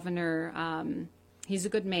 the governor, he's a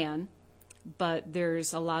good man, but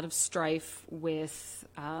there's a lot of strife with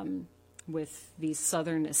these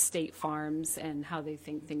southern estate farms and how they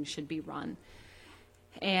think things should be run.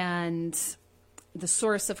 And the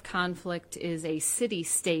source of conflict is a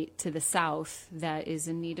city-state to the south that is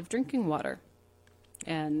in need of drinking water.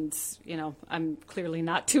 And, I'm clearly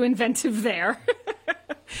not too inventive there.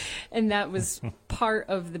 And that was part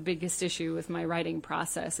of the biggest issue with my writing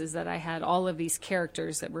process, is that I had all of these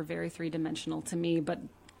characters that were very three-dimensional to me, but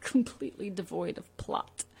completely devoid of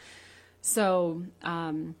plot. So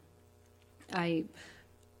I,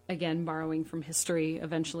 again, borrowing from history,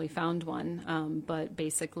 eventually found one. But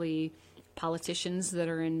basically, politicians that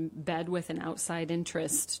are in bed with an outside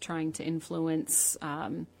interest trying to influence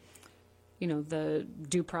the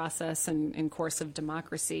due process and course of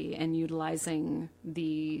democracy, and utilizing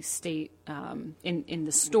the state, in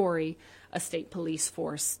the story, a state police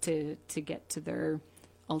force to get to their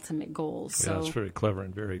ultimate goals. Yeah, that's very clever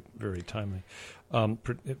and very, very timely,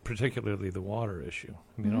 particularly the water issue.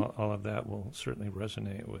 I mean, all of that will certainly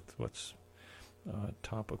resonate with what's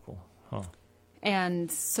topical. Huh.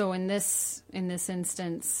 And so in this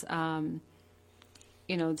instance,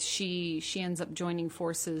 she ends up joining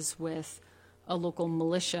forces with a local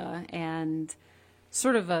militia, and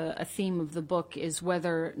sort of a theme of the book is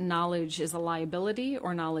whether knowledge is a liability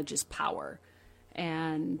or knowledge is power.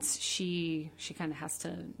 And she kind of has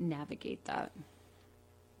to navigate that.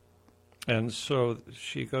 And so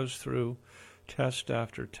she goes through test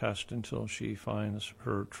after test until she finds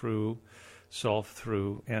her true self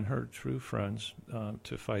and her true friends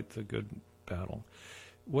to fight the good battle.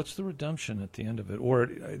 What's the redemption at the end of it? Or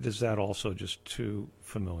is that also just too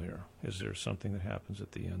familiar? Is there something that happens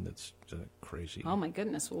at the end that's crazy? Oh, my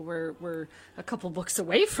goodness. Well, we're a couple books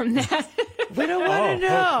away from that. We don't want to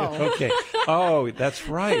know. Okay. Oh, that's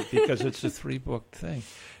right, because it's a 3-book thing.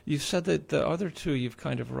 You said that the other 2 you've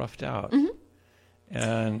kind of roughed out. Mm-hmm.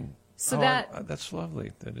 And so that's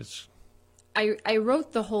lovely. That it's. I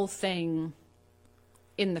wrote the whole thing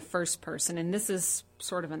in the first person, and this is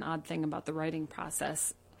sort of an odd thing about the writing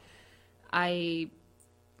process.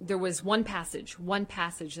 There was one passage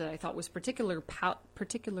that I thought was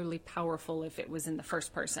particularly powerful if it was in the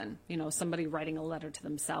first person, somebody writing a letter to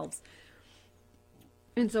themselves.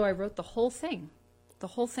 And so I wrote the whole thing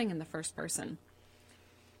in the first person.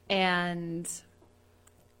 And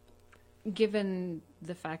given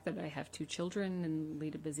the fact that I have 2 children and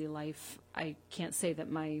lead a busy life, I can't say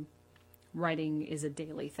that my writing is a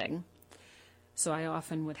daily thing. So I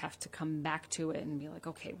often would have to come back to it and be like,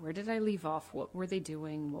 okay, where did I leave off? What were they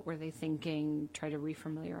doing? What were they thinking? Try to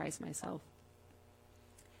refamiliarize myself.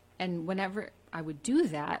 And whenever I would do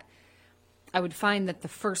that, I would find that the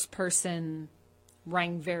first person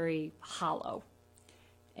rang very hollow.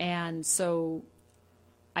 And so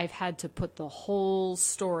I've had to put the whole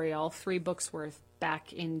story, all 3 books worth,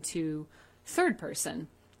 back into third person,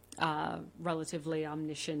 relatively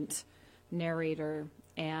omniscient narrator,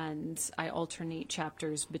 and I alternate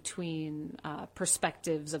chapters between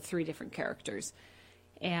perspectives of 3 different characters,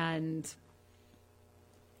 and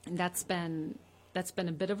that's been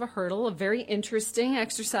a bit of a hurdle, a very interesting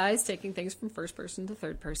exercise, taking things from first person to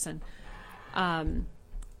third person, but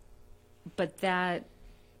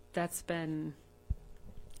that's been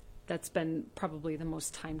probably the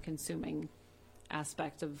most time-consuming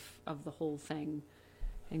aspect of the whole thing,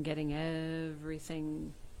 and getting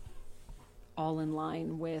everything all in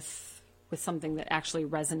line with something that actually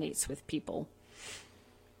resonates with people.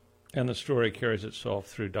 And the story carries itself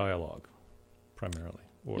through dialogue, primarily.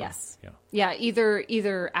 Or, yes. Yeah,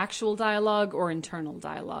 either actual dialogue or internal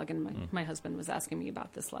dialogue. And my husband was asking me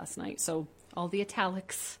about this last night. So all the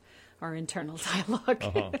italics are internal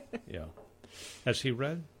dialogue. Yeah. Has he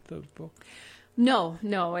read the book? No.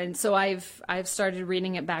 And so I've started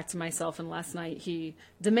reading it back to myself. And last night he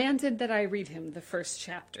demanded that I read him the first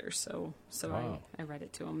chapter. So I read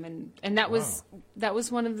it to him. And that was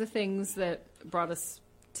one of the things that brought us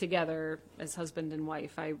together as husband and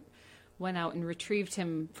wife. I went out and retrieved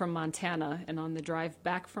him from Montana, and on the drive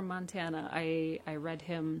back from Montana, I read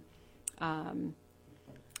him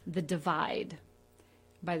The Divide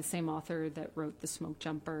by the same author that wrote The Smoke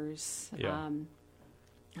Jumpers. Yeah.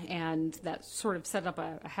 And that sort of set up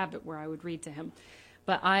a habit where I would read to him.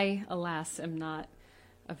 But I, alas, am not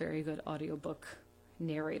a very good audiobook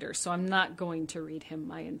narrator, so I'm not going to read him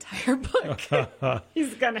my entire book.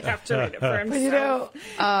 He's going to have to read it for himself.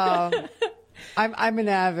 I'm an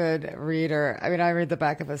avid reader. I mean, I read the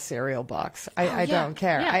back of a cereal box. I don't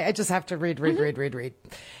care. Yeah. I just have to read.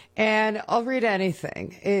 And I'll read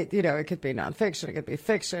anything. It could be nonfiction, it could be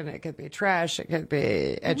fiction, it could be trash, it could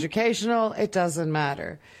be educational. It doesn't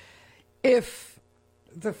matter. If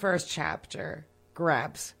the first chapter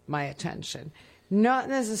grabs my attention, not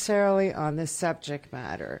necessarily on the subject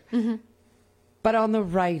matter, but on the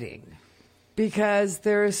writing. Because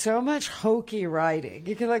there is so much hokey writing.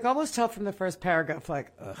 You can almost tell from the first paragraph,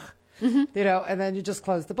 ugh. And then you just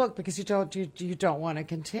close the book because you don't want to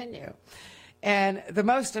continue. And the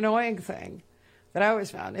most annoying thing that I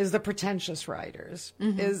always found is the pretentious writers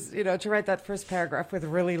is, to write that first paragraph with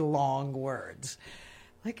really long words.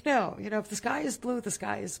 No, if the sky is blue, the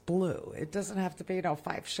sky is blue. It doesn't have to be,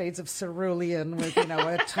 5 shades of cerulean with,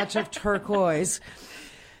 a touch of turquoise.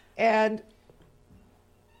 And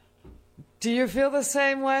do you feel the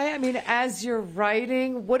same way? I mean, as you're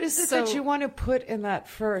writing, what is it that you want to put in that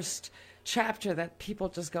first chapter that people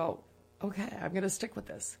just go, okay, I'm going to stick with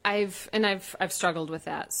this? I've struggled with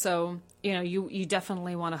that. So, you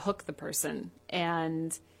definitely want to hook the person,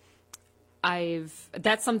 and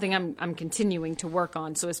that's something I'm continuing to work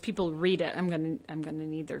on. So as people read it, I'm going to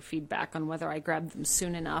need their feedback on whether I grabbed them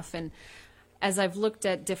soon enough. And as I've looked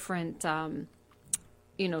at different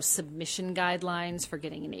submission guidelines for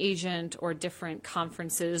getting an agent or different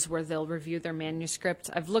conferences where they'll review their manuscript,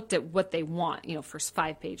 I've looked at what they want, first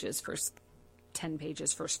 5 pages, first 10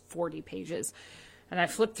 pages, first 40 pages. And I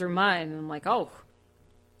flipped through mine and I'm like, oh,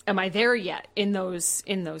 am I there yet in those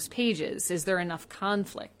pages? Is there enough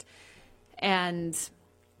conflict? And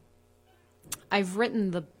I've written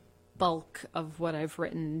the bulk of what I've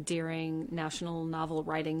written during National Novel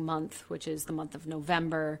Writing Month, which is the month of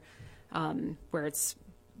November, where it's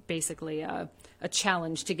basically a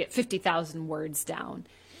challenge to get 50,000 words down.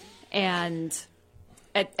 And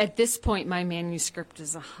at this point, my manuscript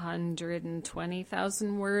is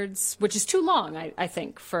 120,000 words, which is too long, I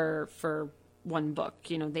think, for one book.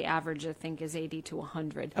 The average, I think, is 80 to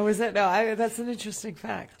 100. Oh, is it? No, that's an interesting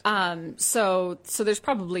fact. So there's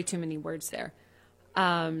probably too many words there.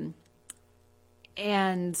 And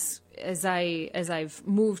as I've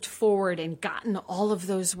moved forward and gotten all of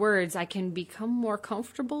those words, I can become more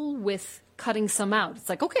comfortable with cutting some out. It's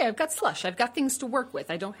like, okay, I've got slush. I've got things to work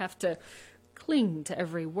with. I don't have to cling to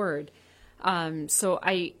every word. So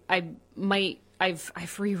I've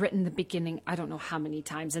rewritten the beginning I don't know how many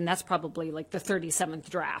times, and that's probably the 37th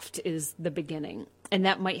draft is the beginning. And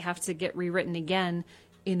that might have to get rewritten again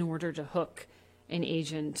in order to hook an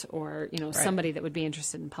agent or, right, somebody that would be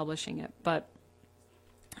interested in publishing it. But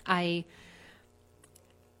I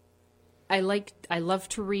love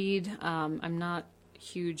to read. I'm not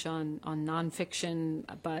huge on nonfiction,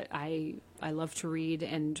 but I love to read,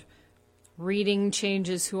 and reading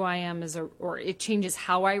changes who I am or it changes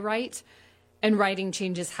how I write, and writing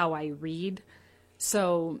changes how I read.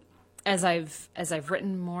 So as I've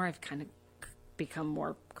written more, I've kind of become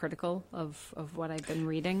more critical of what I've been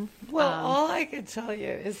reading. Well, all I can tell you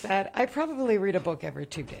is that I probably read a book every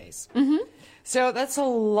 2 days. Mm-hmm. So that's a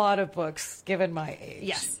lot of books given my age.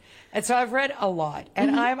 Yes. And so I've read a lot,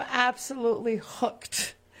 and I'm absolutely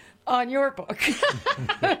hooked on your book.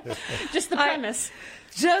 Just the premise.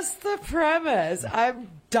 Just the premise. I'm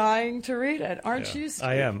dying to read it. Aren't you, Steve?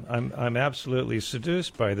 I am. I'm absolutely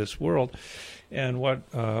seduced by this world and what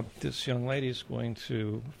this young lady is going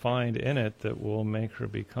to find in it that will make her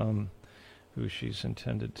become who she's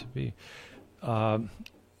intended to be. And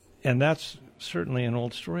that's certainly an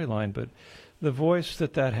old storyline, but the voice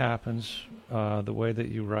that happens, the way that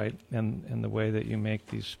you write and the way that you make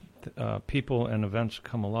these people and events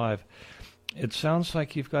come alive, it sounds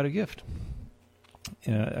like you've got a gift.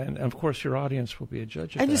 And of course, your audience will be a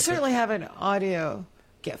judge of that. And you certainly have an audio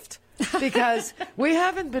gift. because we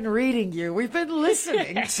haven't been reading you. We've been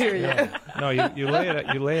listening to you. No, you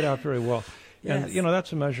lay it out very well. And, Yes.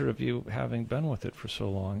 that's a measure of you having been with it for so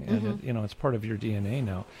long. And, it's part of your DNA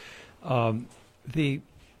now. The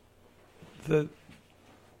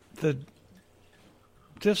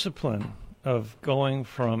discipline of going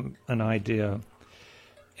from an idea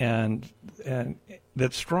and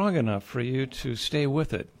that's strong enough for you to stay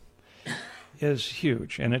with it is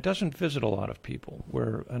huge. And it doesn't visit a lot of people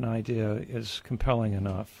where an idea is compelling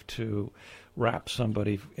enough to wrap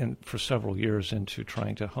somebody for several years into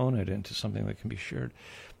trying to hone it into something that can be shared.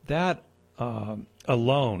 That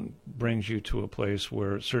alone brings you to a place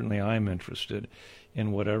where certainly I'm interested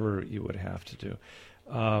in whatever you would have to do.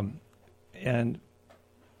 And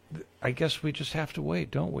I guess we just have to wait,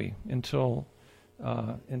 don't we, until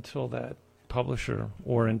that publisher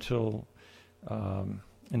or until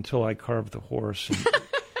I carve the horse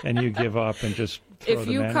and you give up and just throw If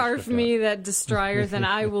the you carve manuscript me out. that destroyer, then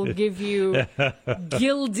I will give you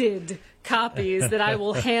gilded copies that I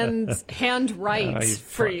will hand write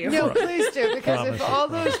for you. No, please do, because Promise if it. all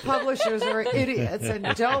those publishers are idiots and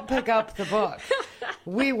don't pick up the book,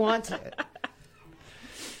 we want it.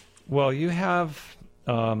 Well, you have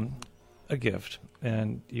a gift,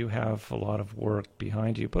 and you have a lot of work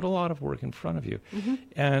behind you, but a lot of work in front of you.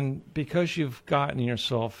 And because you've gotten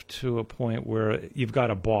yourself to a point where you've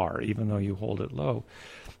got a bar, even though you hold it low,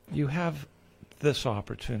 you have this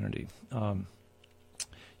opportunity.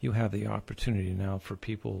 You have the opportunity now for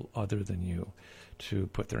people other than you to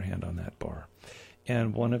put their hand on that bar.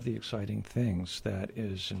 And one of the exciting things that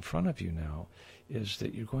is in front of you now is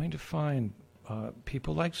that you're going to find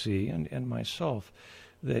people like Z and myself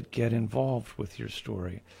that get involved with your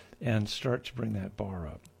story and start to bring that bar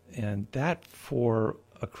up. And that, for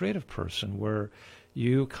a creative person, where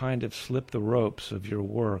you kind of slip the ropes of your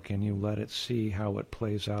work and you let it see how it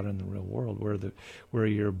plays out in the real world, where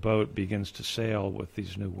your boat begins to sail with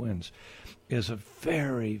these new winds, is a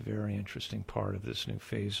very, very interesting part of this new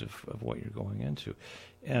phase of what you're going into.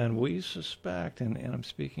 And we suspect, and I'm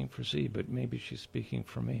speaking for Z, but maybe she's speaking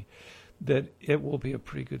for me, that it will be a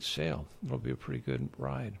pretty good sail. It'll be a pretty good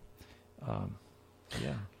ride.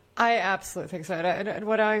 Yeah. I absolutely think so. And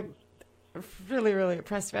what I'm really, really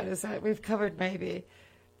impressed about is that we've covered maybe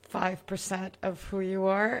 5% of who you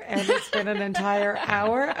are, and it's been an entire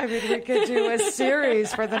hour. I mean, we could do a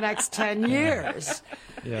series for the next 10 years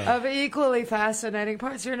of equally fascinating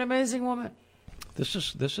parts. You're an amazing woman. This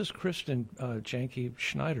is Kristin Janke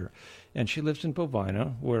Schneider, and she lives in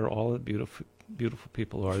Bovina, where all the beautiful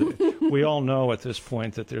people are. We all know at this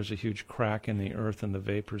point that there's a huge crack in the earth and the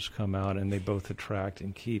vapors come out and they both attract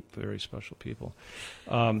and keep very special people.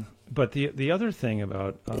 But the other thing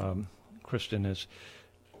about Kristin is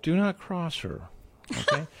do not cross her.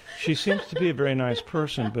 Okay? She seems to be a very nice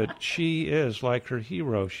person, but she is like her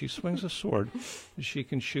hero. She swings a sword. She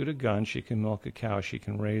can shoot a gun. She can milk a cow. She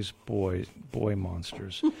can raise boy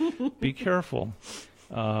monsters. Be careful.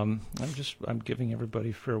 I'm giving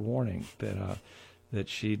everybody fair warning that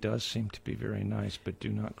she does seem to be very nice, but do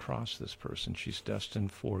not cross this person. She's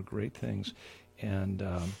destined for great things, and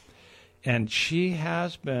she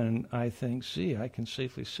has been, I think, I can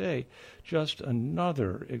safely say, just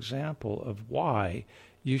another example of why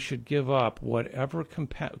you should give up whatever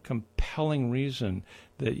compelling reason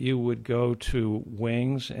that you would go to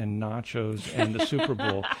wings and nachos and the Super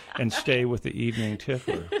Bowl and stay with the evening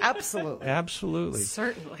Tickler. Absolutely. Absolutely.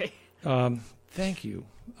 Certainly. Thank you.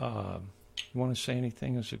 You want to say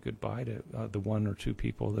anything as a goodbye to the one or two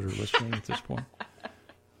people that are listening at this point?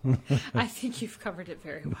 I think you've covered it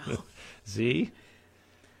very well. Z?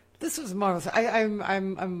 This was marvelous.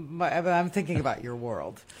 I'm thinking about your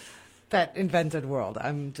world, that invented world.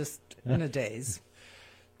 I'm just in a daze.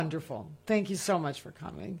 Wonderful. Thank you so much for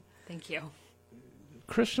coming. Thank you.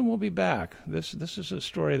 Kristin will be back. This is a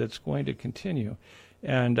story that's going to continue,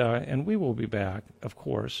 and we will be back, of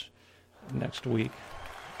course, next week,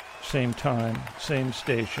 same time, same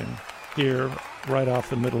station, here, right off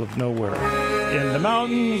the middle of nowhere, in the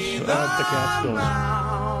mountains of the Catskills.